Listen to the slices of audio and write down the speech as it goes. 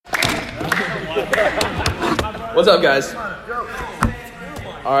What's up, guys?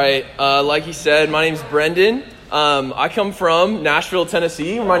 All right, like he said, my name's Brendan. I come from Nashville,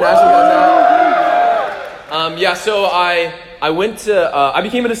 Tennessee. Where my Nashville guys at? So I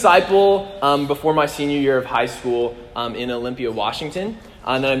became a disciple before my senior year of high school in Olympia, Washington.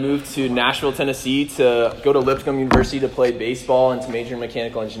 And then I moved to Nashville, Tennessee to go to Lipscomb University to play baseball and to major in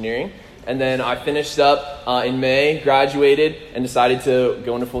mechanical engineering. And then I finished up in May, graduated, and decided to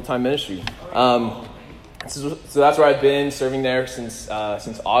go into full-time ministry. So that's where I've been serving there since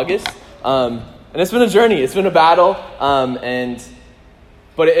August. And it's been a journey. It's been a battle.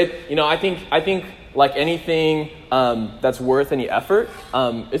 But I think like anything that's worth any effort,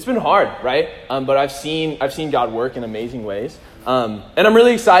 it's been hard, right? But I've seen God work in amazing ways. And I'm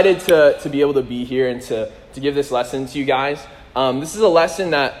really excited to be able to be here and to give this lesson to you guys. This is a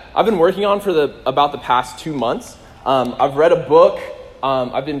lesson that I've been working on for about the past 2 months. I've read a book.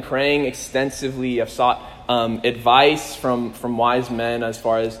 I've been praying extensively. I've sought advice from wise men as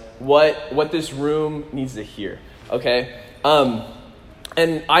far as what this room needs to hear. Okay,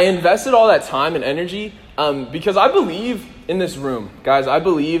 and I invested all that time and energy because I believe in this room, guys. I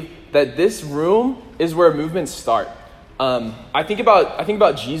believe that this room is where movements start. I think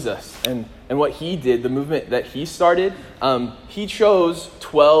about Jesus and what he did, the movement that he started. He chose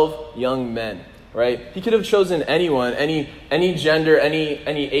 12 young men, right? He could have chosen anyone, any gender, any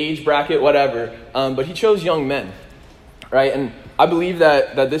age bracket, whatever. But he chose young men, right? And I believe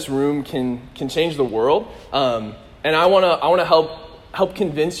that this room can change the world. And I wanna help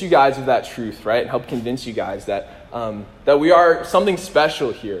convince you guys of that truth, right? Help convince you guys that we are something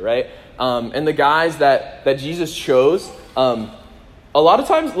special here, right? And the guys that Jesus chose, a lot of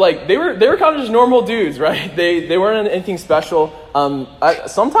times, like they were kind of just normal dudes, right? They weren't anything special.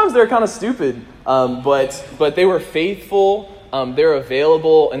 Sometimes they were kind of stupid, but they were faithful. They were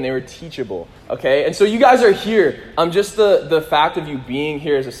available and they were teachable. Okay, and so you guys are here. Just the fact of you being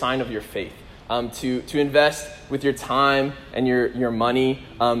here is a sign of your faith. To invest with your time and your money,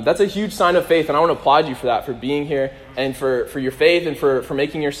 that's a huge sign of faith, and I want to applaud you for that, for being here and for your faith and for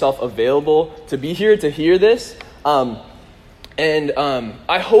making yourself available to be here to hear this. And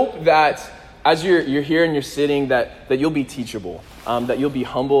I hope that as you're here and you're sitting, that you'll be teachable, that you'll be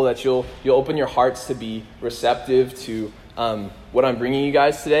humble, that you'll open your hearts to be receptive to what I'm bringing you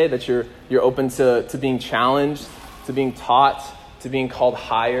guys today, that you're open to being challenged, to being taught, to being called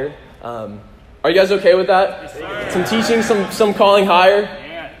higher. Are you guys okay with that? Yes, some teaching, some calling higher?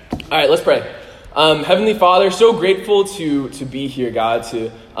 Yeah. All right, let's pray. Heavenly Father, so grateful to be here, God,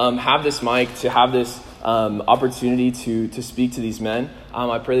 to have this mic, to have this opportunity to speak to these men.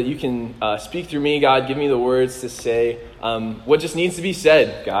 I pray that you can speak through me, God. Give me the words to say what just needs to be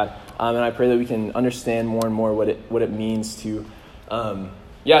said, God. And I pray that we can understand more and more what it means to come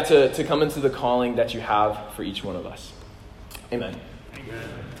into the calling that you have for each one of us. Amen. Amen.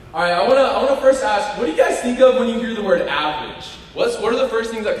 All right, I want to first ask, what do you guys think of when you hear the word average? What are the first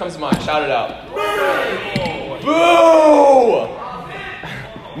things that comes to mind? Shout it out. Boo!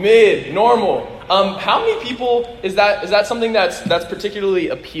 Mid, normal. How many people is that something that's particularly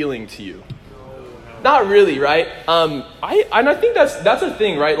appealing to you? Not really, right? I think that's a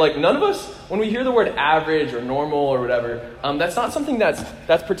thing, right? Like none of us, when we hear the word average or normal or whatever, that's not something that's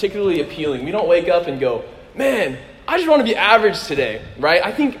particularly appealing. We don't wake up and go, man, I just want to be average today, right?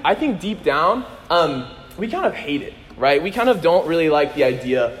 I think deep down, we kind of hate it, right? We kind of don't really like the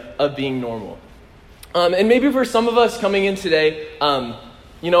idea of being normal. And maybe for some of us coming in today,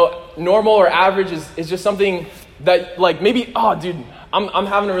 normal or average is just something that like maybe, oh dude, I'm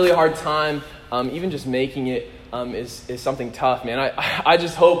having a really hard time. Even just making it is something tough, man. I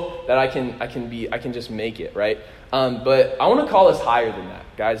just hope that I can just make it, right? But I want to call us higher than that,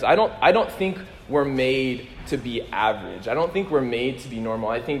 guys. I don't think we're made to be average. I don't think we're made to be normal.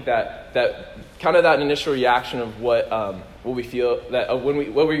 I think that kind of that initial reaction of what we feel that when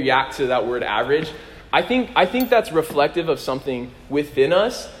we react to that word average, I think that's reflective of something within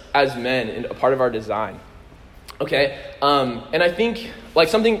us as men and a part of our design. Okay, and I think like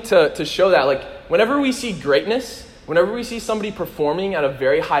something to show that, like whenever we see greatness, whenever we see somebody performing at a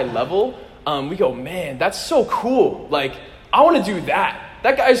very high level, we go, man, that's so cool. Like I want to do that.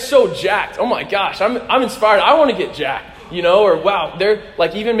 That guy's so jacked. Oh my gosh, I'm inspired. I want to get jacked, or wow, they're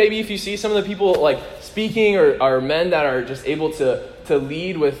like, even maybe if you see some of the people like speaking or men that are just able to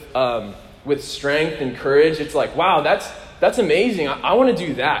lead with strength and courage, it's like, wow, that's amazing. I want to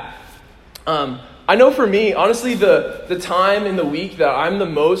do that. I know for me, honestly, the time in the week that I'm the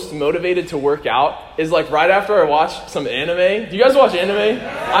most motivated to work out is like right after I watch some anime. Do you guys watch anime?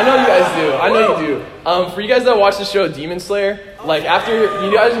 I know you guys do. I know you do. For you guys that watch the show Demon Slayer, like after,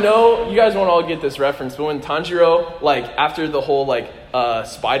 you guys won't all get this reference, but when Tanjiro, like after the whole like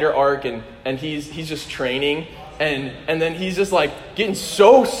spider arc and he's just training, and then he's just like getting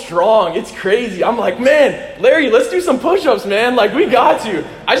so strong. It's crazy. I'm like, man, Larry, let's do some push-ups, man. Like we got to.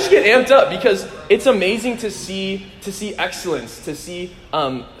 I just get amped up because it's amazing to see excellence, to see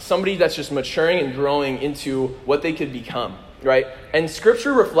somebody that's just maturing and growing into what they could become, right? And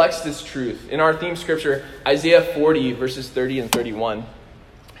Scripture reflects this truth. In our theme scripture, Isaiah 40 verses 30 and 31, it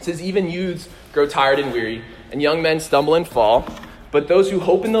says, even youths grow tired and weary, and young men stumble and fall, but those who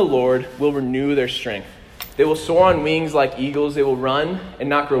hope in the Lord will renew their strength. They will soar on wings like eagles. They will run and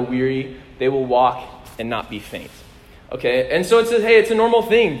not grow weary. They will walk and not be faint. Okay, and so it says, hey, it's a normal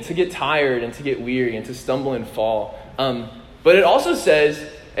thing to get tired and to get weary and to stumble and fall. But it also says,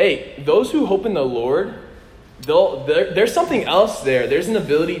 hey, those who hope in the Lord, there's something else there. There's an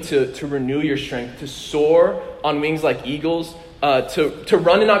ability to renew your strength, to soar on wings like eagles, to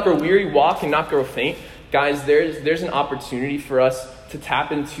run and not grow weary, walk and not grow faint. Guys, there's an opportunity for us to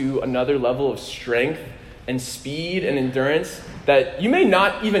tap into another level of strength and speed and endurance that you may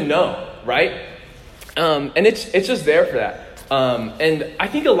not even know, right? And it's just there for that. And I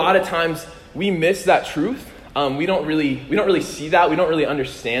think a lot of times we miss that truth. We don't really see that. We don't really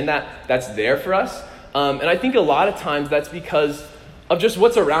understand that that's there for us. And I think a lot of times that's because of just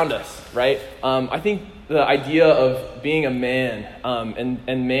what's around us, right? I think the idea of being a man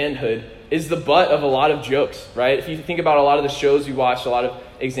and manhood is the butt of a lot of jokes, right? If you think about a lot of the shows we watch, a lot of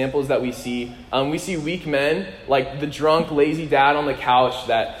examples that we see weak men, like the drunk, lazy dad on the couch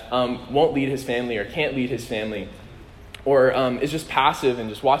that won't lead his family or can't lead his family, or is just passive and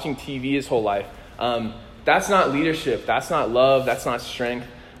just watching TV his whole life. That's not leadership. That's not love. That's not strength.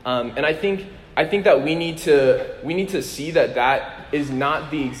 And I think that we need to see that is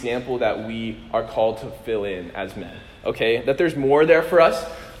not the example that we are called to fill in as men. Okay, that there's more there for us.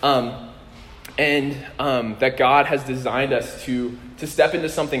 And that God has designed us to step into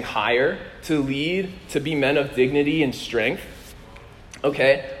something higher, to lead, to be men of dignity and strength.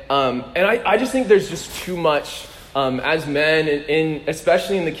 Okay? And I just think there's just too much as men,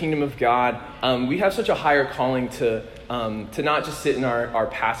 especially in the kingdom of God. We have such a higher calling to not just sit in our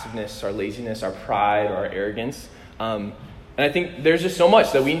passiveness, our laziness, our pride, or our arrogance. And I think there's just so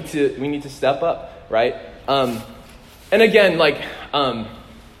much that we need to step up, right? And again,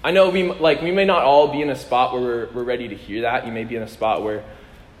 I know we may not all be in a spot where we're ready to hear that. You may be in a spot where,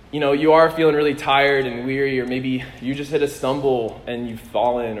 you are feeling really tired and weary, or maybe you just hit a stumble and you've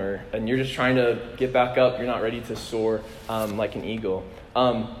fallen, and you're just trying to get back up. You're not ready to soar like an eagle.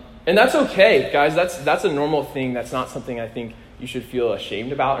 And that's okay, guys. That's a normal thing. That's not something I think you should feel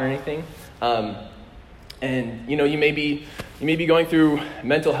ashamed about or anything. And you may be going through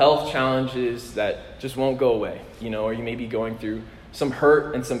mental health challenges that just won't go away. Or you may be going through some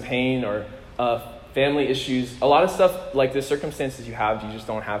hurt and some pain, or family issues, a lot of stuff like the circumstances you just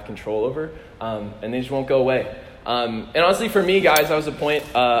don't have control over, and they just won't go away. And honestly, for me, guys, I was at a point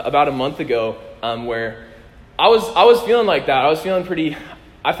about a month ago where I was feeling like that. I was feeling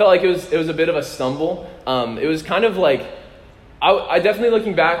I felt like it was a bit of a stumble. It was kind of like, I definitely,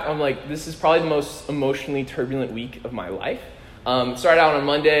 looking back, I'm like, this is probably the most emotionally turbulent week of my life. Started out on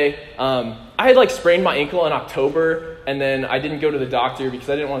Monday. I had sprained my ankle in October, and then I didn't go to the doctor because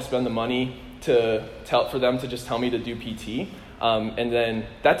I didn't want to spend the money for them to just tell me to do PT. And then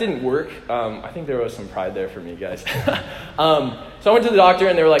that didn't work. I think there was some pride there for me, guys. So I went to the doctor,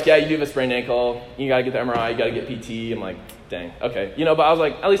 and they were like, yeah, you do have a sprained ankle. You got to get the MRI. You got to get PT. I'm like, dang, okay. But I was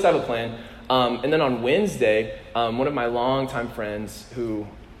like, at least I have a plan. And then on Wednesday, one of my longtime friends who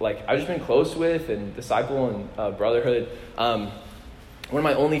I've just been close with and disciple and brotherhood, one of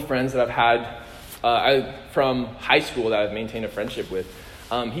my only friends that I've had from high school that I've maintained a friendship with,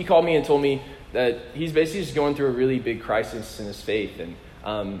 he called me and told me that he's basically just going through a really big crisis in his faith.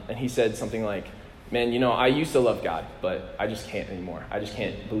 And he said something like, man, I used to love God, but I just can't anymore. I just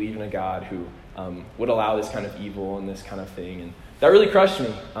can't believe in a God who would allow this kind of evil and this kind of thing. And that really crushed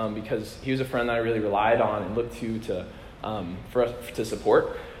me because he was a friend that I really relied on and looked to for us to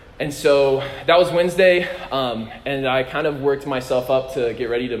support. And so that was Wednesday, and I kind of worked myself up to get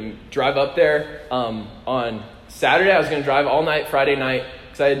ready to drive up there. On Saturday, I was going to drive all night Friday night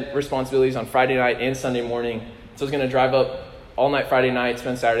because I had responsibilities on Friday night and Sunday morning. So I was going to drive up all night Friday night,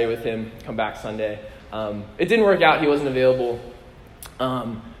 spend Saturday with him, come back Sunday. It didn't work out. He wasn't available.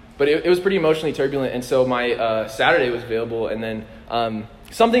 But it was pretty emotionally turbulent. And so my Saturday was available. And then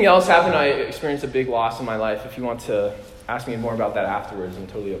something else happened. I experienced a big loss in my life. If you want to ask me more about that afterwards, I'm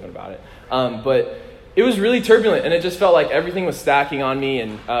totally open about it. But it was really turbulent, and it just felt like everything was stacking on me.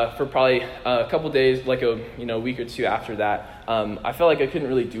 And for probably a couple days, like a week or two after that, I felt like I couldn't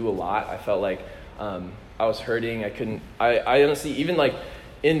really do a lot. I felt like I was hurting. I honestly, even like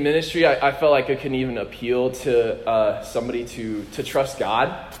in ministry, I felt like I couldn't even appeal to somebody to trust God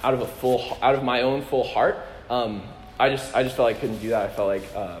out of my own full heart. I just felt like I couldn't do that. I felt like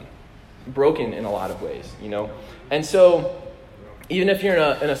broken in a lot of ways, And so, even if you're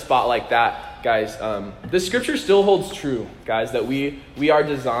in a spot like that, guys, the scripture still holds true, guys, that we are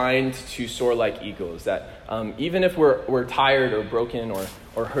designed to soar like eagles. That even if we're tired or broken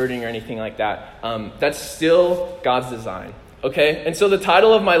or hurting or anything like that, that's still God's design. Okay? And so the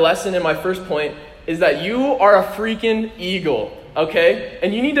title of my lesson and my first point is that you are a freaking eagle. Okay?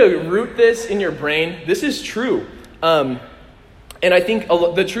 And you need to root this in your brain. This is true. And I think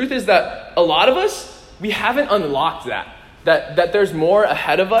the truth is that a lot of us, we haven't unlocked that there's more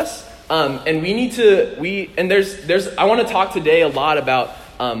ahead of us. And we need to, I want to talk today a lot about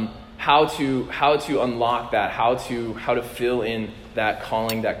how to unlock that, how to fill in that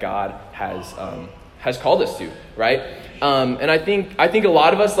calling that God has called us to, right? And I think a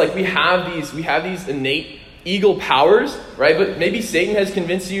lot of us, like, we have these innate eagle powers, right? But maybe Satan has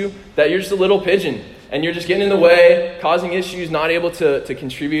convinced you that you're just a little pigeon and you're just getting in the way, causing issues, not able to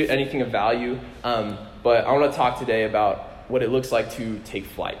contribute anything of value. But I want to talk today about what it looks like to take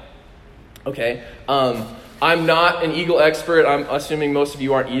flight. Okay? I'm not an eagle expert. I'm assuming most of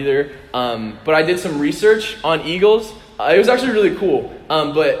you aren't either. But I did some research on eagles. It was actually really cool.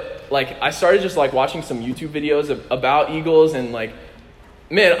 But like, I started just like watching some YouTube videos about eagles, and like,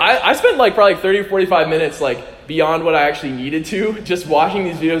 man, I spent like probably 30 or 45 minutes like beyond what I actually needed to just watching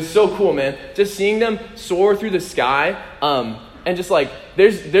these videos. So cool, man. Just seeing them soar through the sky. And just like,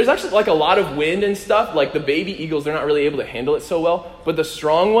 there's actually like a lot of wind and stuff. Like the baby eagles, they're not really able to handle it so well. But the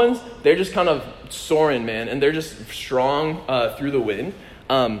strong ones, they're just kind of soaring, man. And they're just strong through the wind.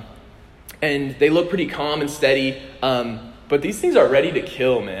 And they look pretty calm and steady. But these things are ready to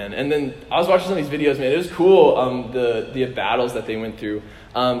kill, man. And then I was watching some of these videos, man. It was cool, the battles that they went through.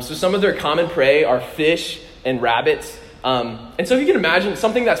 So some of their common prey are fish and rabbits. And so if you can imagine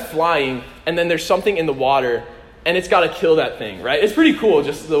something that's flying, and then there's something in the water, and it's got to kill that thing, right? It's pretty cool,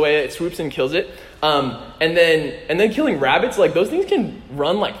 just the way it swoops and kills it. And then killing rabbits, like those things can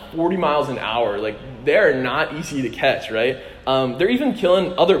run like 40 miles an hour. Like they're not easy to catch, right? They're even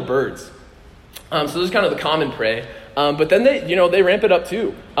killing other birds. So this is kind of the common prey. But then they ramp it up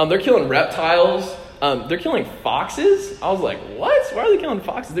too. They're killing reptiles. They're killing foxes. I was like, what? Why are they killing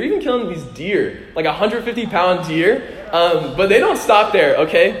foxes? They're even killing these deer, like 150-pound deer. But they don't stop there,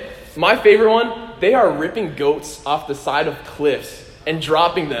 okay? My favorite one, they are ripping goats off the side of cliffs and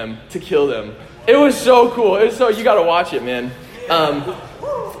dropping them to kill them. It was so cool. You got to watch it, man.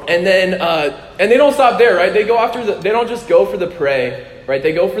 And they don't stop there, right? They don't just go for the prey, right?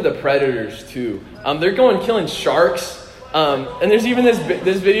 They go for the predators too. They're going killing sharks. And there's even this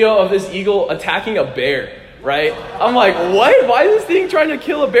video of this eagle attacking a bear, right? I'm like, what? Why is this thing trying to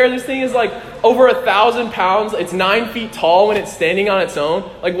kill a bear? This thing is like over 1,000 pounds. It's 9 feet tall when it's standing on its own.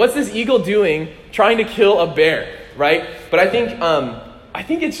 Like, what's this eagle doing trying to kill a bear, right? But I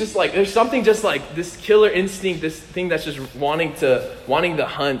think it's just like, there's something just like this killer instinct, this thing that's just wanting to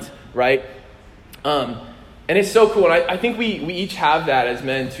hunt, right? And it's so cool. And I think we each have that as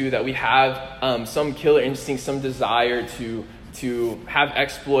men too, that we have some killer instinct, some desire to have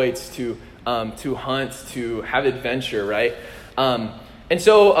exploits, to hunt, to have adventure, right? And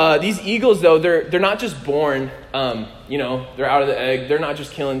so these eagles, though, they're not just born, they're out of the egg. They're not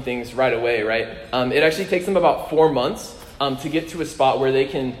just killing things right away, right? It actually takes them about 4 months to get to a spot where they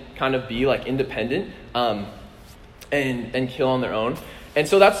can kind of be like independent and kill on their own. And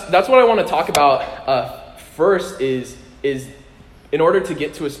so that's what I want to talk about first is in order to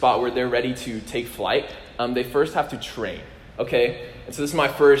get to a spot where they're ready to take flight, they first have to train, okay? And so this is my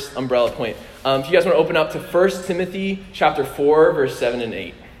first umbrella point. If you guys want to open up to 1 Timothy chapter 4, verse 7 and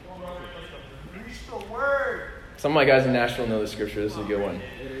 8. Some of my guys in Nashville know the scripture. This is a good one.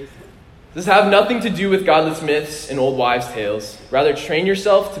 This have nothing to do with godless myths and old wives' tales. Rather, train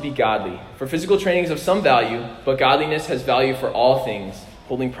yourself to be godly. For physical training is of some value, but godliness has value for all things,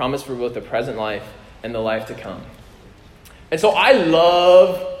 holding promise for both the present life and the life to come. And so I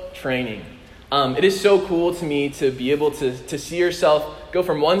love training. It is so cool to me to be able to see yourself go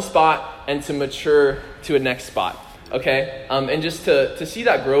from one spot and to mature to a next spot, okay? And just to see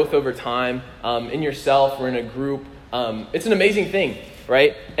that growth over time in yourself or in a group, it's an amazing thing,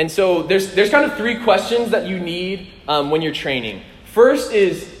 right? And so there's kind of 3 questions that you need when you're training. First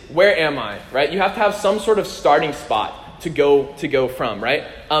is, where am I, right? You have to have some sort of starting spot to go from, right?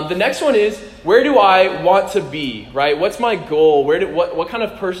 The next one is, where do I want to be, right? What's my goal? What kind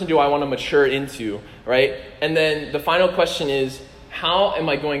of person do I want to mature into, right? And then the final question is, how am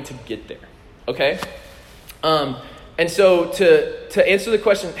I going to get there, okay? And so to answer the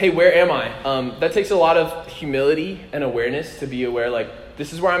question, hey, where am I? That takes a lot of humility and awareness to be aware, like,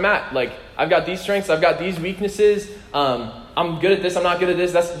 this is where I'm at. Like, I've got these strengths, I've got these weaknesses. I'm good at this, I'm not good at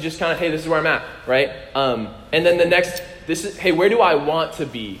this. That's just kind of, hey, this is where I'm at, right? And then the next, this is, hey, where do I want to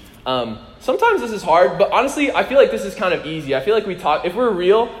be? Sometimes this is hard, but honestly, I feel like this is kind of easy. I feel like if we're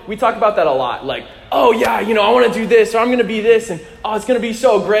real, we talk about that a lot. Like, oh yeah, I want to do this, or I'm going to be this, and oh, it's going to be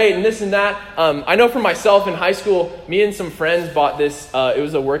so great, and this and that. I know for myself in high school, me and some friends bought this. It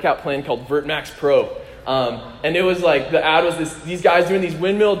was a workout plan called VertMax Pro. And it was like, the ad was these guys doing these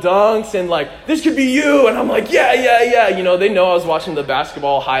windmill dunks and like, this could be you. And I'm like, yeah. They know I was watching the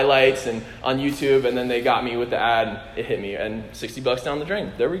basketball highlights and on YouTube, and then they got me with the ad and it hit me, and $60 down the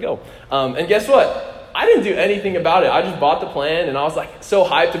drain. There we go. And guess what? I didn't do anything about it. I just bought the plan, and I was like so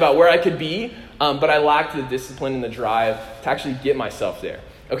hyped about where I could be. But I lacked the discipline and the drive to actually get myself there.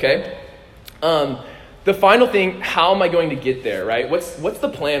 Okay. The final thing, how am I going to get there, right? What's the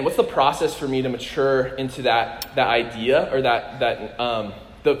plan? What's the process for me to mature into that idea, or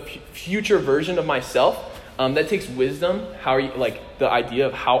the future version of myself? That takes wisdom. How are you, like, the idea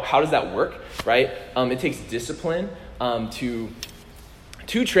of how does that work, right? It takes discipline to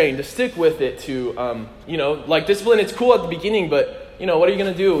train, to stick with it, to like discipline. It's cool at the beginning, but what are you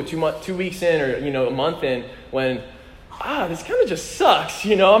gonna do 2 weeks in, or a month in, when this kind of just sucks.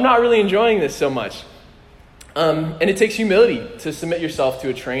 I'm not really enjoying this so much. And it takes humility to submit yourself to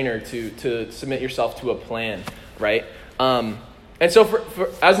a trainer, to submit yourself to a plan, right? And so for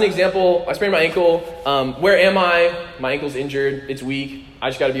as an example, I sprained my ankle. Where am I? My ankle's injured. It's weak. I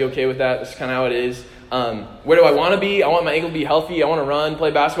just got to be okay with that. That's kind of how it is. Where do I want to be? I want my ankle to be healthy. I want to run,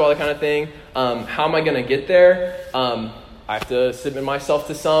 play basketball, that kind of thing. How am I going to get there? I have to submit myself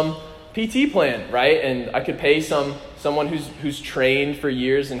to some PT plan, right? And I could pay someone who's trained for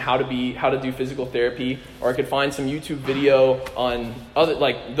years in how to do physical therapy, or I could find some YouTube video on other,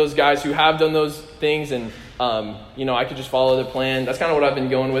 like, those guys who have done those things, and I could just follow their plan. That's kind of what I've been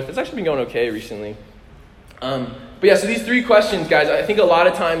going with. It's actually been going okay recently. But yeah, so these 3 questions, guys, I think a lot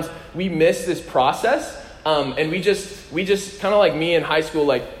of times we miss this process, and we just kind of like me in high school,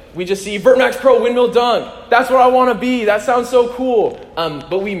 like, we just see VertMax Pro windmill dunk. That's what I want to be. That sounds so cool.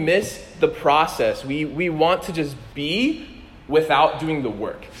 But we miss the process. We want to just be without doing the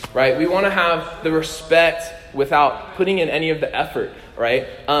work, right? We want to have the respect without putting in any of the effort, right?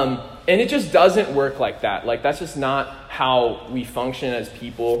 And it just doesn't work like that. Like, that's just not how we function as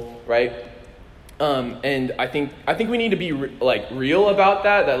people, right? And I think we need to be real about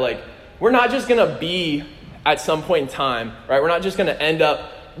that. That, like, we're not just gonna be at some point in time, right? We're not just gonna end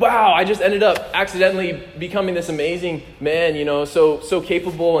up, wow, I just ended up accidentally becoming this amazing man, so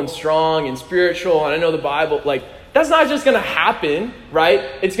capable and strong and spiritual, and I know the Bible. Like, that's not just going to happen, right?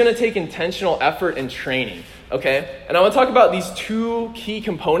 It's going to take intentional effort and training, okay? And I want to talk about these 2 key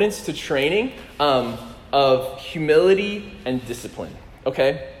components to training of humility and discipline,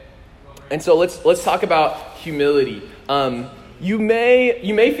 okay? And so let's talk about humility. You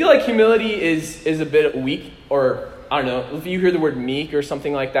may feel like humility is a bit weak, or I don't know, if you hear the word meek or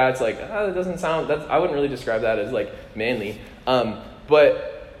something like that, it's like, that doesn't sound, I wouldn't really describe that as like manly.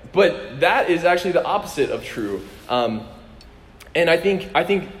 But that is actually the opposite of true. And I think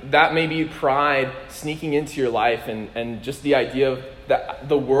that may be pride sneaking into your life, and just the idea of that,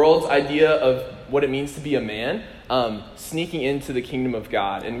 the world's idea of what it means to be a man, sneaking into the kingdom of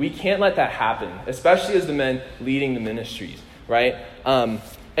God. And we can't let that happen, especially as the men leading the ministries, right?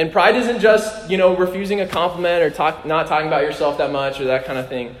 And pride isn't just, refusing a compliment or not talking about yourself that much or that kind of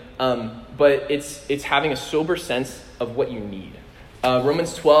thing. But it's having a sober sense of what you need.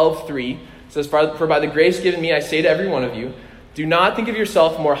 Romans 12:3 says, For by the grace given me, I say to every one of you, do not think of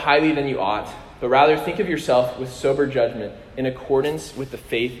yourself more highly than you ought, but rather think of yourself with sober judgment in accordance with the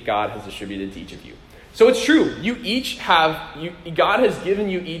faith God has distributed to each of you. So it's true. You each God has given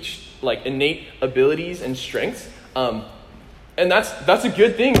you each like innate abilities and strengths. And that's a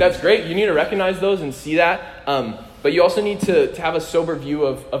good thing. That's great. You need to recognize those and see that. But you also need to have a sober view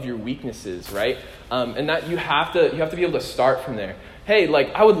of your weaknesses, right? And that you have to be able to start from there. Hey,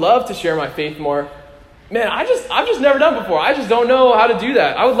 like, I would love to share my faith more. Man, I've just never done it before. I just don't know how to do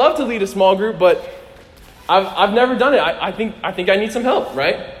that. I would love to lead a small group, but I've never done it. I think I need some help,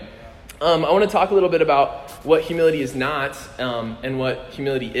 right? I want to talk a little bit about what humility is not, and what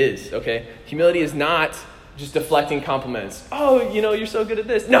humility is. Okay, humility is not just deflecting compliments. Oh, you're so good at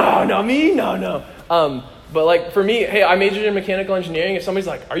this. No, me? No. But like for me, hey, I majored in mechanical engineering. If somebody's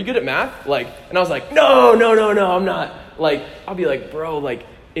like, are you good at math? And I was like, no, I'm not. I'll be like, bro,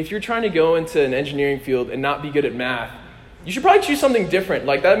 if you're trying to go into an engineering field and not be good at math, you should probably choose something different.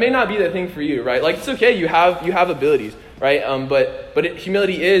 That may not be the thing for you, right? It's okay, you have abilities, right? But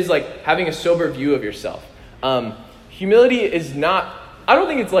humility is having a sober view of yourself. Humility is not, I don't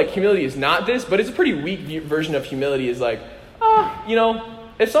think it's humility is not this, but it's a pretty weak version of humility is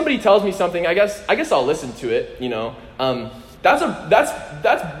if somebody tells me something, I guess I'll listen to it,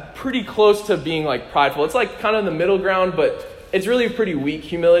 That's pretty close to being prideful. It's kind of the middle ground, but it's really a pretty weak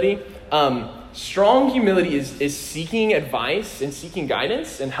humility. Strong humility is seeking advice and seeking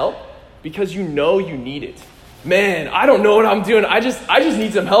guidance and help because you need it. Man, I don't know what I'm doing. I just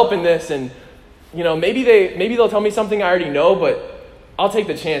need some help in this, and maybe they'll tell me something I already know, but I'll take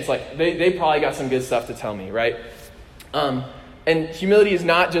the chance. They probably got some good stuff to tell me, right? And humility is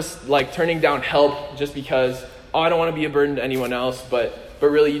not just turning down help just because, I don't want to be a burden to anyone else, but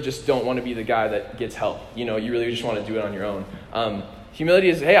really you just don't want to be the guy that gets help. You really just want to do it on your own. Humility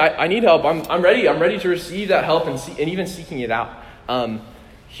is, hey, I need help. I'm ready. I'm ready to receive that help and even seeking it out.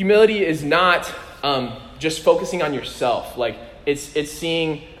 Humility is not just focusing on yourself. It's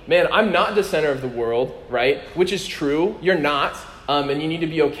seeing, man, I'm not the center of the world, right? Which is true. You're not, and you need to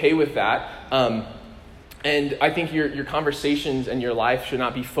be okay with that. And I think your conversations and your life should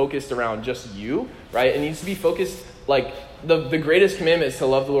not be focused around just you, right? It needs to be focused, the greatest commandment is to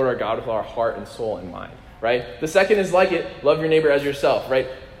love the Lord our God with our heart and soul and mind, right? The second is love your neighbor as yourself, right?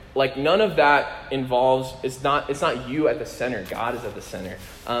 None of that involves, it's not you at the center, God is at the center.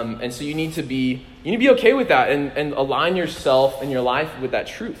 And so you need to be okay with that and align yourself and your life with that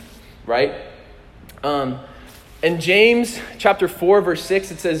truth, right? In James chapter 4, verse 6,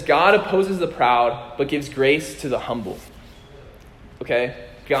 it says, God opposes the proud, but gives grace to the humble. Okay?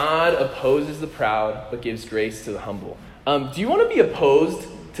 God opposes the proud, but gives grace to the humble. Do you want to be opposed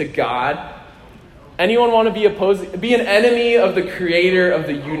to God? Anyone want to be an enemy of the creator of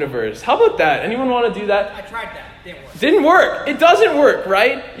the universe? How about that? Anyone want to do that? I tried that. Didn't work. It doesn't work,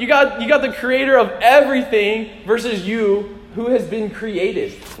 right? You got the creator of everything versus you who has been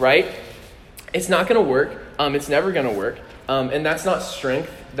created, right? It's not going to work. It's never going to work. And that's not strength.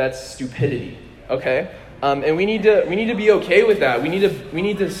 That's stupidity. Okay? And we need to be okay with that. We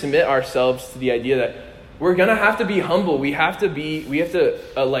need to submit ourselves to the idea that we're going to have to be humble. We have to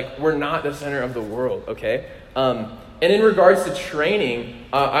we're not the center of the world. Okay? And in regards to training,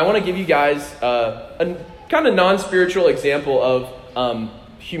 I want to give you guys a kind of non-spiritual example of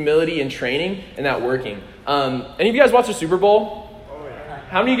humility and training and that working. Any of you guys watch the Super Bowl? Oh, yeah.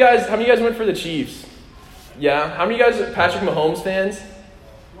 How many of you guys went for the Chiefs? Yeah. How many of you guys are Patrick Mahomes fans?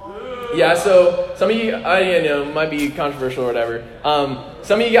 Yeah. So some of you, might be controversial or whatever.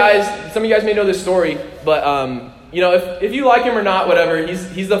 Some of you guys may know this story, but if you like him or not, whatever.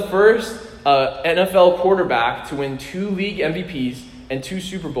 He's the first NFL quarterback to win 2 league MVPs and 2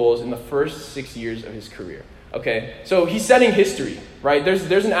 Super Bowls in the first 6 years of his career. Okay, so he's setting history, right?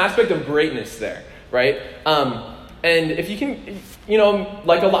 There's an aspect of greatness there, right? And if you can, a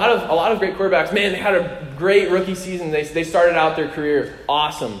lot of great quarterbacks, man, they had a great rookie season. They started out their career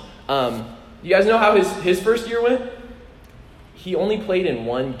awesome. You guys know how his first year went? He only played in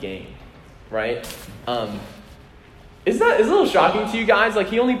 1 game, right? Is it a little shocking to you guys?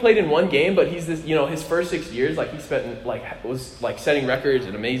 He only played in 1 game, but he's this, his first 6 years, he spent was setting records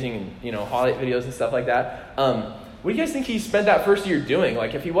and amazing, highlight videos and stuff like that. What do you guys think he spent that first year doing?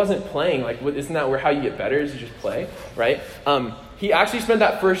 If he wasn't playing, isn't that how you get better is you just play, right? He actually spent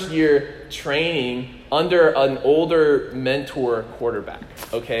that first year training under an older mentor quarterback,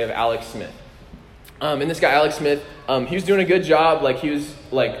 okay, of Alex Smith. And this guy, Alex Smith, he was doing a good job. He was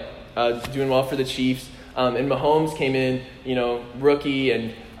doing well for the Chiefs. And Mahomes came in, rookie,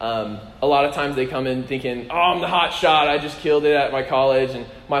 and a lot of times they come in thinking, oh, I'm the hot shot. I just killed it at my college, and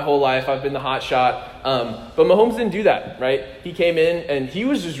my whole life I've been the hot shot. But Mahomes didn't do that, right? He came in, and he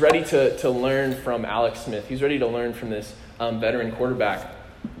was just ready to learn from Alex Smith. He was ready to learn from this veteran quarterback.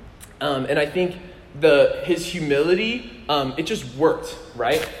 And I think his humility, it just worked,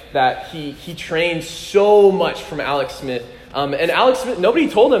 right? That he trained so much from Alex Smith. And Alex Smith, nobody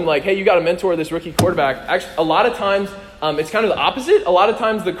told him hey, you got to mentor this rookie quarterback. Actually, a lot of times it's kind of the opposite. A lot of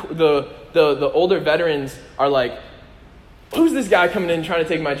times the older veterans are who's this guy coming in trying to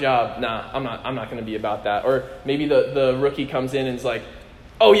take my job? Nah, I'm not going to be about that. Or maybe the rookie comes in and is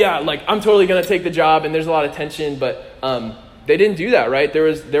oh yeah, I'm totally going to take the job, and there's a lot of tension, but they didn't do that, right? There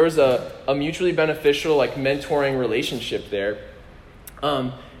was a mutually beneficial mentoring relationship there.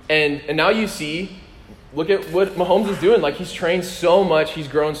 And now you see look at what Mahomes is doing. Like, he's trained so much, he's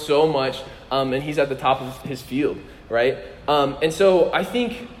grown so much, and he's at the top of his field, right? And so I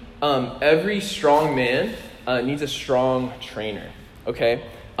think every strong man needs a strong trainer, okay?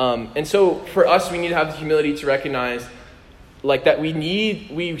 And so for us, we need to have the humility to recognize like that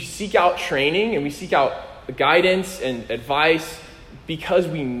we seek out training and we seek out guidance and advice because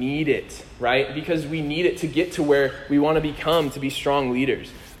we need it, right? Because we need it to get to where we want to become, to be strong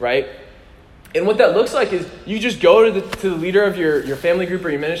leaders, right? And what that looks like is you just go to the leader of your family group or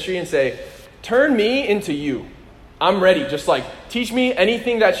your ministry and say, turn me into you. I'm ready. Just like teach me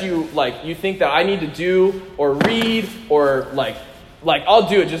anything that you think that I need to do or read or like I'll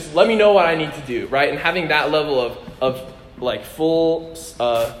do it. Just let me know what I need to do, right? And having that level of like full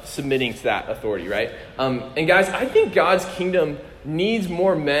submitting to that authority, right? And guys, I think God's kingdom needs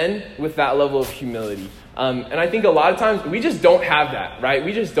more men with that level of humility. And I think a lot of times we just don't have that, right?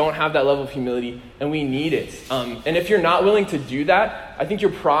 We just don't have that level of humility, and we need it. And if you're not willing to do that, I think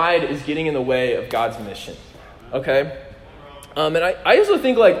your pride is getting in the way of God's mission. Okay? And I also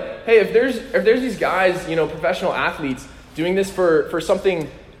think like, hey, if there's these guys, professional athletes doing this for something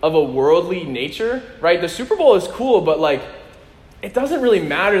of a worldly nature, right? The Super Bowl is cool, but like, it doesn't really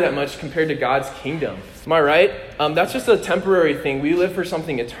matter that much compared to God's kingdom. Am I right? That's just a temporary thing. We live for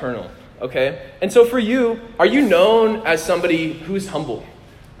something eternal, okay? And so for you, are you known as somebody who's humble?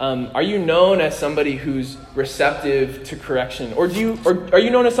 Are you known as somebody who's receptive to correction? Or are you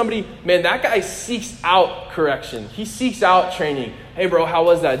known as somebody, man, that guy seeks out correction. He seeks out training. Hey, bro, how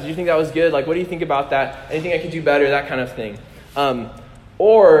was that? Did you think that was good? Like, what do you think about that? Anything I could do better? That kind of thing.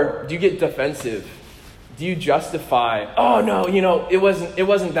 Or do you get defensive? Do you justify, oh no, it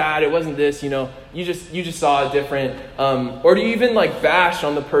wasn't that, it wasn't this, you just saw it different. Or do you even like bash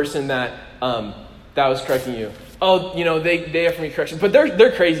on the person that was correcting you? Oh, they offer me correction, but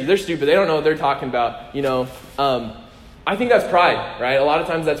they're crazy, they're stupid, they don't know what they're talking about, I think that's pride, right? A lot of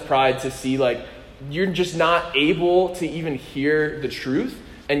times that's pride to see like you're just not able to even hear the truth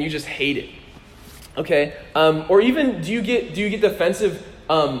and you just hate it. Okay? Or even do you get defensive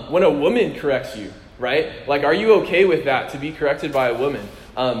when a woman corrects you, right? Like, are you okay with that, to be corrected by a woman?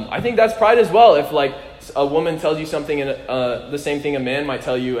 I think that's pride as well. If like a woman tells you something and the same thing a man might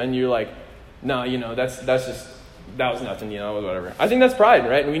tell you, and you're like, no, that was nothing, whatever. I think that's pride,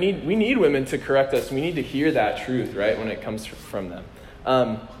 right? And we need women to correct us. We need to hear that truth, right, when it comes from them.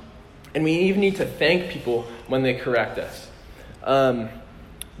 And we even need to thank people when they correct us.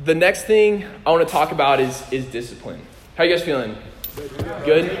 The next thing I want to talk about is discipline. How you guys feeling?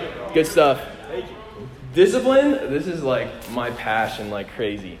 Good? Good stuff. Discipline, this is like my passion like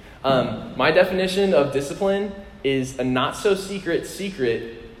crazy. My definition of discipline is a not so secret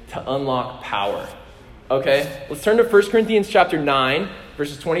to unlock power. Okay, let's turn to 1 Corinthians chapter 9,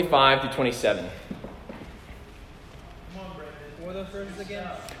 verses 25 through 27. Come on, Brandon. What are those verses again?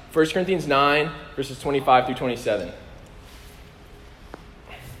 1 Corinthians 9, verses 25 through 27.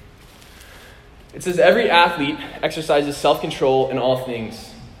 It says, every athlete exercises self-control in all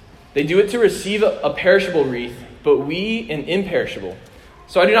things. They do it to receive a perishable wreath, but we an imperishable.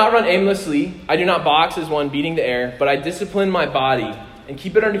 So I do not run aimlessly. I do not box as one beating the air, but I discipline my body and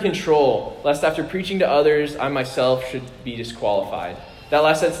keep it under control, lest after preaching to others, I myself should be disqualified. That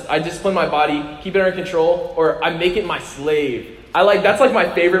last sentence, I discipline my body, keep it under control, or I make it my slave. That's like my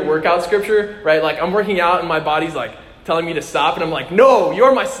favorite workout scripture, right? Like I'm working out and my body's like telling me to stop, and I'm like, no,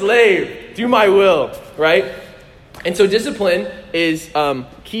 you're my slave. Do my will, right? And so discipline is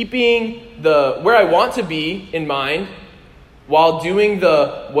keeping the where I want to be in mind while doing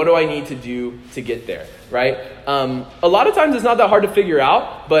the what do I need to do to get there, right? A lot of times it's not that hard to figure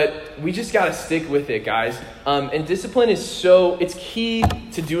out, but we just got to stick with it, guys. And discipline is it's key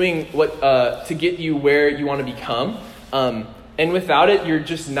to doing to get you where you want to become. And without it, you're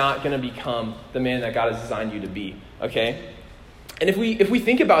just not going to become the man that God has designed you to be, okay? And if we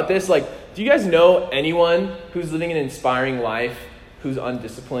think about this, like, do you guys know anyone who's living an inspiring life who's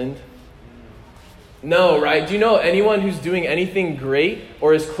undisciplined? No, right? Do you know anyone who's doing anything great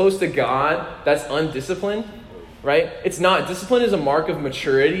or is close to God that's undisciplined? Right? It's not. Discipline is a mark of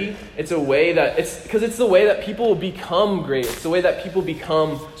maturity. It's the way that people become great. It's the way that people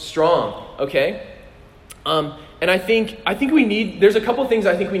become strong. Okay? And I think there's a couple things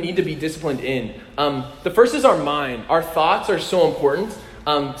I think we need to be disciplined in. The first is our mind. Our thoughts are so important.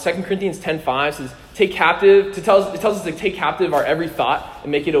 2 Corinthians 10:5 says, it tells us to take captive our every thought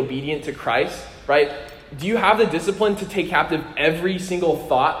and make it obedient to Christ, right? Do you have the discipline to take captive every single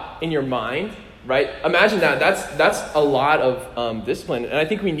thought in your mind, right? Imagine that. That's a lot of discipline. And I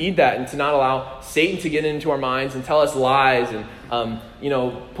think we need that, and to not allow Satan to get into our minds and tell us lies and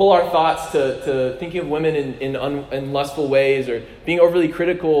pull our thoughts to thinking of women in lustful ways, or being overly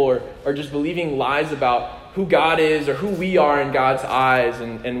critical, or just believing lies about who God is or who we are in God's eyes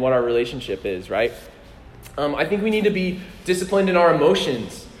and what our relationship is, right? I think we need to be disciplined in our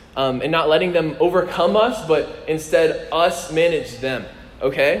emotions and not letting them overcome us, but instead us manage them,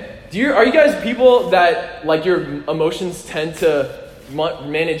 okay? Are you guys people that, like, your emotions tend to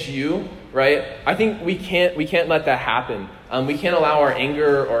manage you, right? I think we can't let that happen. We can't allow our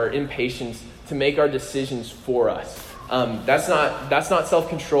anger or impatience to make our decisions for us. That's not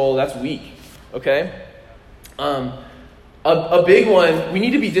self-control. That's weak, okay? A big one, we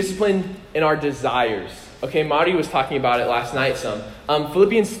need to be disciplined in our desires. Okay, Marty was talking about it last night some.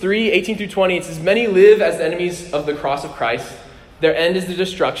 Philippians 3:18-20, it says, "Many live as the enemies of the cross of Christ. Their end is their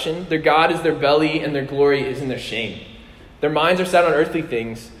destruction. Their God is their belly, and their glory is in their shame. Their minds are set on earthly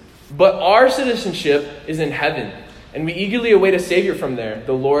things. But our citizenship is in heaven, and we eagerly await a Savior from there,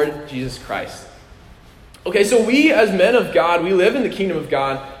 the Lord Jesus Christ." Okay, so we as men of God, we live in the kingdom of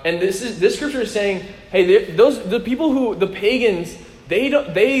God, and this scripture is saying, hey, the pagans, they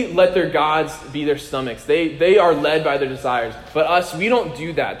let their gods be their stomachs. They are led by their desires. But us, we don't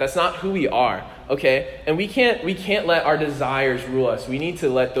do that. That's not who we are. Okay? And we can't let our desires rule us. We need to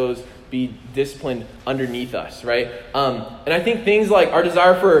let those be disciplined underneath us, right? And I think things like our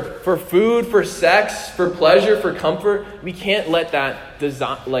desire for food, for sex, for pleasure, for comfort, we can't let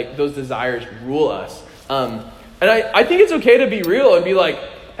those desires rule us. And I think it's okay to be real and be like,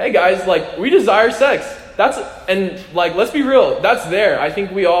 hey guys, like, we desire sex. Let's be real, that's there. I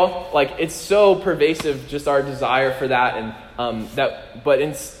think we all, like, it's so pervasive, just our desire for that, and but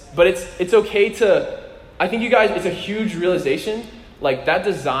it's okay to, I think you guys, it's a huge realization, like, that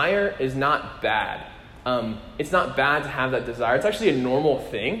desire is not bad. It's not bad to have that desire. It's actually a normal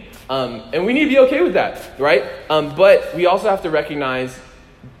thing. And we need to be okay with that, right? But we also have to recognize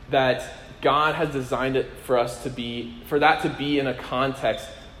that God has designed it for that to be in a context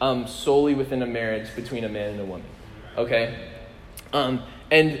solely within a marriage between a man and a woman. Okay?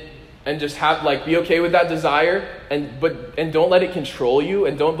 And just be okay with that desire, and don't let it control you,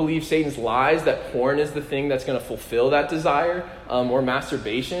 and don't believe Satan's lies that porn is the thing that's going to fulfill that desire, or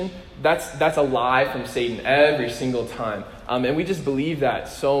masturbation. That's a lie from Satan every single time. And we just believe that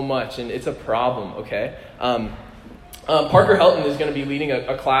so much, and it's a problem, okay? Parker Helton is going to be leading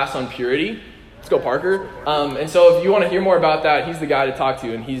a class on purity. Let's go, Parker. And so if you want to hear more about that, he's the guy to talk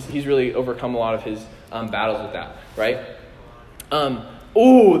to, and he's really overcome a lot of his battles with that, right?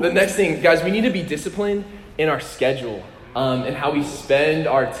 The next thing, guys, we need to be disciplined in our schedule and how we spend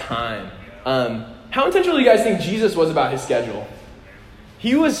our time. How intentional do you guys think Jesus was about his schedule?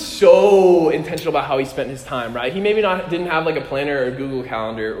 He was so intentional about how he spent his time, right? He maybe didn't have like a planner or a Google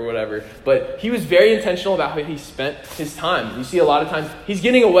Calendar or whatever, but he was very intentional about how he spent his time. You see a lot of times he's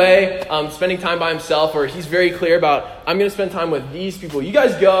getting away, spending time by himself, or he's very clear about, I'm going to spend time with these people. You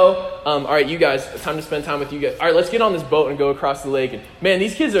guys go. All right, you guys, time to spend time with you guys. All right, let's get on this boat and go across the lake. And man,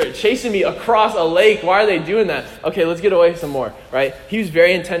 these kids are chasing me across a lake. Why are they doing that? Okay, let's get away some more, right? He was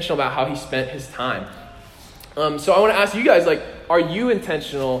very intentional about how he spent his time. So I want to ask you guys, like, are you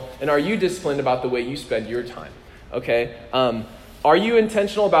intentional and are you disciplined about the way you spend your time? Okay? Are you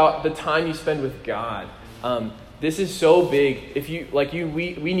intentional about the time you spend with God? This is so big.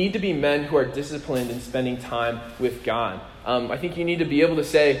 We need to be men who are disciplined in spending time with God. I think you need to be able to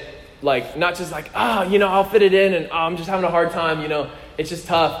say, like, not just like, I'll fit it in, and I'm just having a hard time, it's just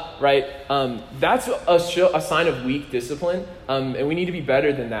tough, right? That's a sign of weak discipline, and we need to be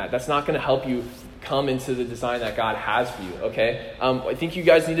better than that. That's not going to help you come into the design that God has for you, okay? I think you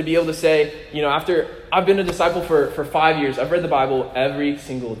guys need to be able to say, after I've been a disciple for 5 years, I've read the Bible every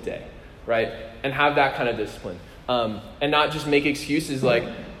single day, right? And have that kind of discipline. And not just make excuses like,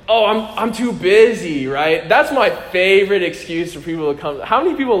 I'm too busy, right? That's my favorite excuse for people to come. How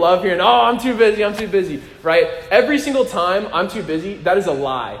many people love hearing, I'm too busy, right? Every single time I'm too busy, that is a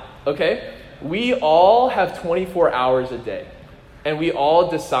lie, okay? We all have 24 hours a day. And we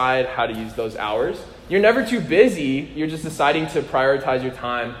all decide how to use those hours. You're never too busy. You're just deciding to prioritize your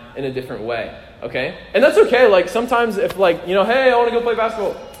time in a different way, okay? And that's okay. Like, sometimes if, hey, I want to go play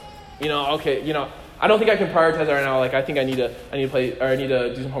basketball. Okay, I don't think I can prioritize that right now. Like, I think I need to play, or I need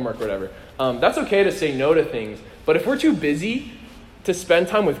to do some homework or whatever. That's okay to say no to things. But if we're too busy to spend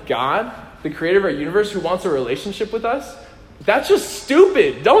time with God, the creator of our universe, who wants a relationship with us, that's just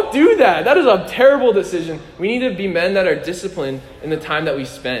stupid. Don't do that. That is a terrible decision. We need to be men that are disciplined in the time that we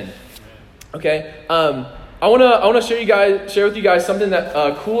spend. Okay? I want to share with you guys something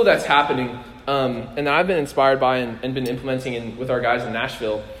that cool that's happening, and that I've been inspired by and been implementing with our guys in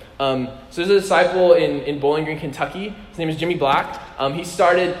Nashville. So there's a disciple in Bowling Green, Kentucky. His name is Jimmy Black.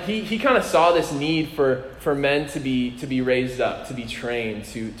 He kind of saw this need for men to be raised up, to be trained,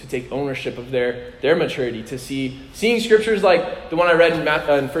 to take ownership of their maturity, to seeing scriptures like the one I read in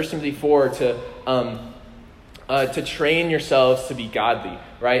 1 Timothy 4 to train yourselves to be godly,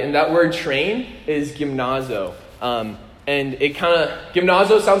 right? And that word train is gymnazo. And it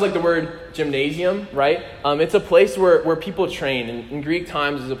gymnazo sounds like the word gymnasium, right? It's a place where people train. In Greek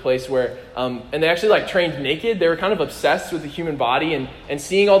times, is a place where, and they actually trained naked. They were kind of obsessed with the human body and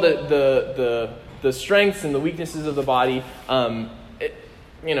seeing all the strengths and the weaknesses of the body.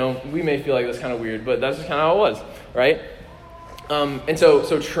 We may feel like that's kind of weird, but that's just kind of how it was, right? And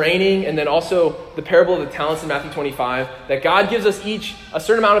so training, and then also the parable of the talents in Matthew 25, that God gives us each a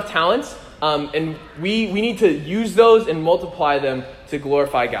certain amount of talents, and we need to use those and multiply them to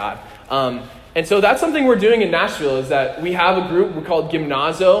glorify God. And so that's something we're doing in Nashville, is that we have a group we're called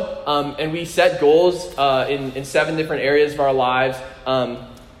Gymnazo, and we set goals in 7 different areas of our lives.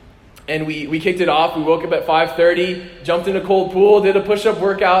 And we kicked it off. We woke up at 5:30, jumped in a cold pool, did a push-up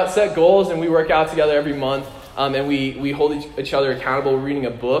workout, set goals, and we work out together every month. And we hold each other accountable. We're reading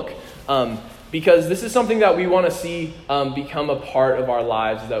a book. Because this is something that we want to see become a part of our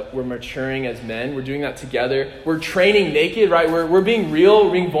lives, that we're maturing as men. We're doing that together. We're training naked, right? We're being real,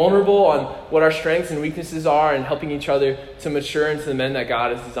 we're being vulnerable on what our strengths and weaknesses are, and helping each other to mature into the men that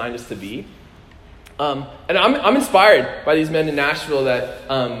God has designed us to be. And I'm inspired by these men in Nashville that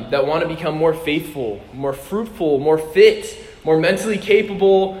want to become more faithful, more fruitful, more fit, more mentally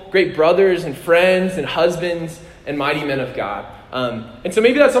capable, great brothers and friends and husbands and mighty men of God. And so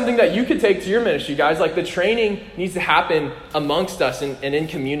maybe that's something that you could take to your ministry, guys. The training needs to happen amongst us and in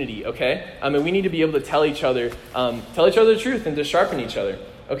community, okay? And we need to be able to tell each other the truth and to sharpen each other,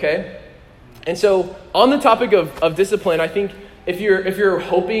 okay? And so on the topic of discipline, I think if you're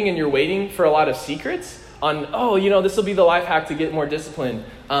hoping and you're waiting for a lot of secrets on, this will be the life hack to get more discipline,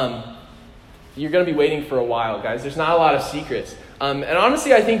 you're going to be waiting for a while, guys. There's not a lot of secrets. And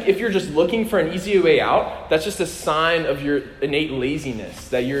honestly, I think if you're just looking for an easy way out, that's just a sign of your innate laziness,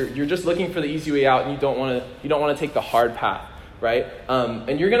 that you're just looking for the easy way out and you don't want to take the hard path, right?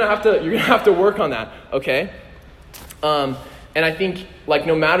 And you're gonna have to work on that, okay? And I think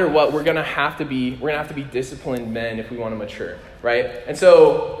no matter what, we're gonna have to be disciplined men if we want to mature, right? And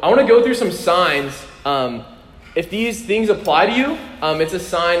so I want to go through some signs. If these things apply to you, it's a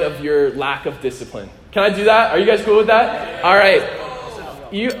sign of your lack of discipline. Can I do that? Are you guys cool with that? All right.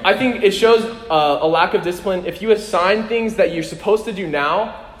 I think it shows a lack of discipline if you assign things that you're supposed to do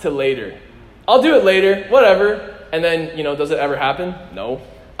now to later. I'll do it later, whatever. And then, does it ever happen? No.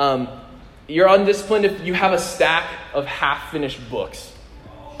 You're undisciplined if you have a stack of half-finished books.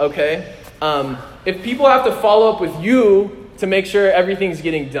 Okay? If people have to follow up with you to make sure everything's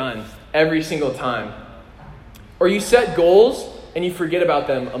getting done every single time. Or you set goals and you forget about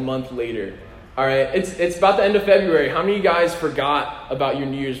them a month later. All right, it's about the end of February. How many of you guys forgot about your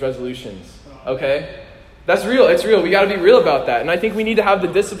New Year's resolutions? Okay, that's real. It's real. We got to be real about that. And I think we need to have the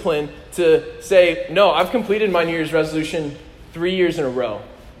discipline to say, no, I've completed my New Year's resolution 3 years in a row.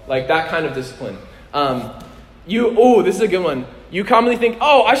 That kind of discipline. This is a good one. You commonly think,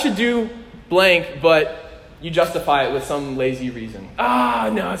 I should do blank, but you justify it with some lazy reason.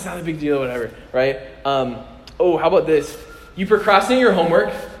 No, it's not a big deal, whatever, right? How about this? You procrastinate your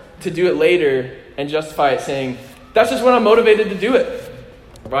homework to do it later and justify it saying, that's just when I'm motivated to do it,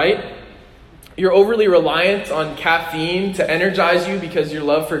 right? You're overly reliant on caffeine to energize you because your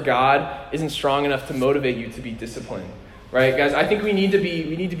love for God isn't strong enough to motivate you to be disciplined, right? Guys, I think we need to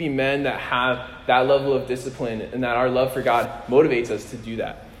be men that have that level of discipline and that our love for God motivates us to do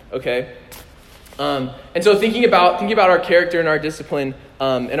that, okay? And so thinking about our character and our discipline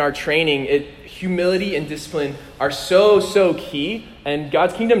and our training, humility and discipline are so key, and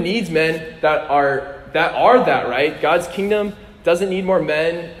God's kingdom needs men that are that, right? God's kingdom doesn't need more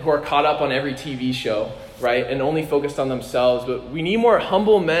men who are caught up on every TV show, right? And only focused on themselves, but we need more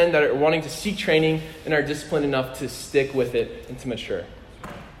humble men that are wanting to seek training and are disciplined enough to stick with it and to mature.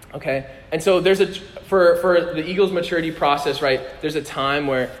 Okay? And so there's for the Eagles maturity process, right? There's a time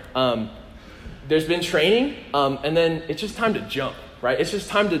where there's been training, and then it's just time to jump, right? It's just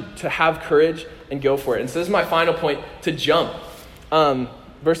time to have courage and go for it. And so this is my final point, to jump.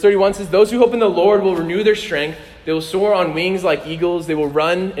 Verse 31 says, those who hope in the Lord will renew their strength. They will soar on wings like eagles. They will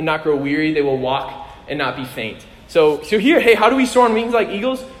run and not grow weary. They will walk and not be faint. So here, hey, how do we soar on wings like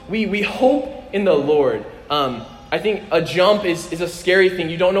eagles? We hope in the Lord. I think a jump is a scary thing.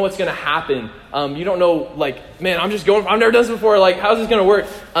 You don't know what's going to happen. You don't know, man, I've never done this before. How's this going to work?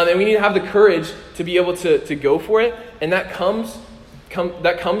 And we need to have the courage to be able to go for it. And that comes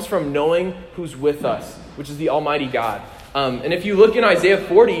that comes from knowing who's with us, which is the Almighty God. And if you look in Isaiah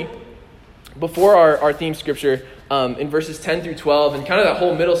 40, before our theme scripture, in verses 10 through 12, and kind of that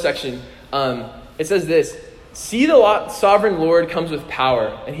whole middle section, it says this: "See, the sovereign Lord comes with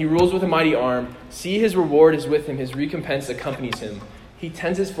power, and he rules with a mighty arm. See, his reward is with him, his recompense accompanies him. He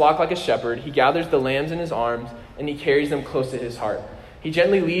tends his flock like a shepherd. He gathers the lambs in his arms, and he carries them close to his heart. He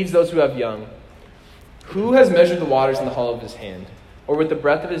gently leads those who have young. Who has measured the waters in the hollow of his hand, or with the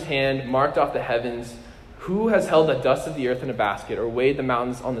breadth of his hand marked off the heavens? Who has held the dust of the earth in a basket, or weighed the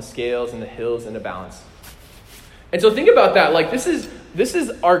mountains on the scales and the hills in a balance?" And so think about that. Like, this is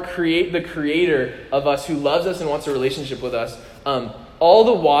the creator of us, who loves us and wants a relationship with us. All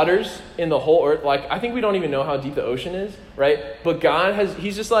the waters in the whole earth, like, I think we don't even know how deep the ocean is, right? But God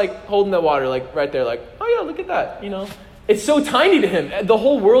he's just like holding the water, like right there, like, oh yeah, look at that, It's so tiny to him. The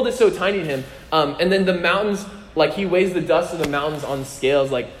whole world is so tiny to him. And then the mountains, like, he weighs the dust of the mountains on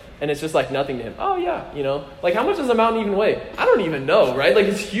scales, like, and it's just like nothing to him. Oh yeah, like, how much does a mountain even weigh? I don't even know, right? Like,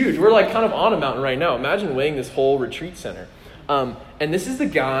 it's huge. We're like kind of on a mountain right now. Imagine weighing this whole retreat center. And this is the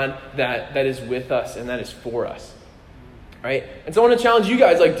God that is with us and that is for us, right? And so I want to challenge you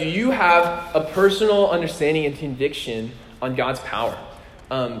guys, like, do you have a personal understanding and conviction on God's power?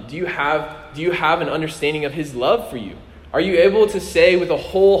 Do you have an understanding of his love for you? Are you able to say with a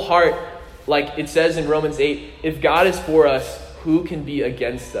whole heart, like it says in Romans 8, if God is for us, who can be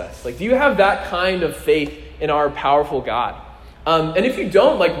against us? Like, do you have that kind of faith in our powerful God? And if you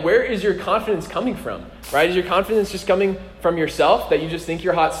don't, like, where is your confidence coming from, right? Is your confidence just coming from yourself, that you just think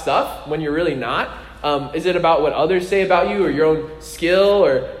you're hot stuff when you're really not? Is it about what others say about you, or your own skill,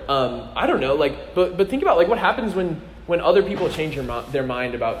 or I don't know, like, but think about, like, what happens when other people change their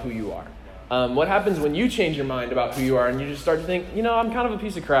mind about who you are? What happens when you change your mind about who you are and you just start to think, I'm kind of a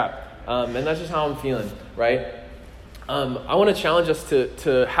piece of crap, and that's just how I'm feeling, right? I want to challenge us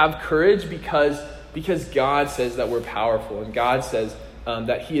to have courage because God says that we're powerful, and God says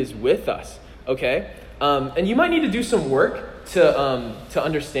that he is with us, okay? And you might need to do some work to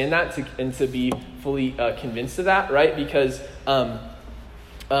understand that and to be fully convinced of that, right? Because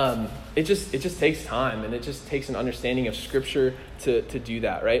it just takes time, and it just takes an understanding of Scripture to do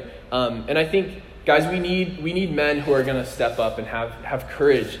that, right? And I think, guys, we need men who are going to step up and have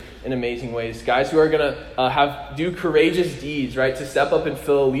courage in amazing ways. Guys who are going to do courageous deeds, right? To step up and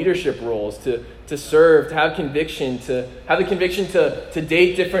fill leadership roles, to serve, to have conviction, to have the conviction to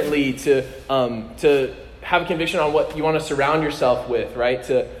date differently, to have a conviction on what you want to surround yourself with, right?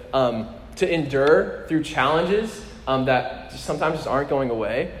 To endure through challenges that sometimes just aren't going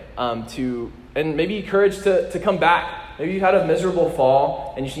away. And maybe courage to come back. Maybe you had a miserable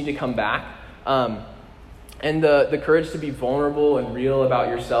fall and you just need to come back. And the courage to be vulnerable and real about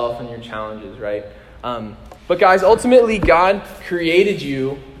yourself and your challenges, right? But guys, ultimately, God created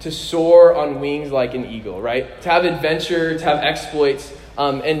you to soar on wings like an eagle, right? To have adventure, to have exploits.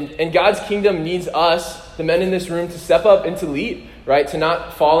 And God's kingdom needs us, the men in this room, to step up and to lead, right? To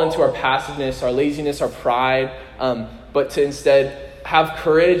not fall into our passiveness, our laziness, our pride, but to instead have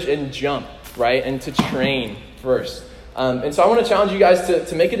courage and jump, right? And to train first. And so I want to challenge you guys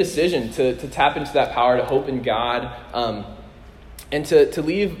to make a decision to tap into that power, to hope in God, and to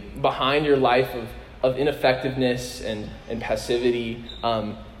leave behind your life of ineffectiveness and passivity,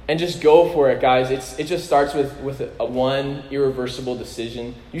 and just go for it, guys. It just starts with a one irreversible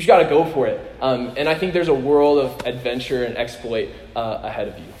decision. You just got to go for it. And I think there's a world of adventure and exploit ahead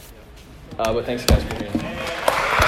of you. But thanks, guys, for hearing me.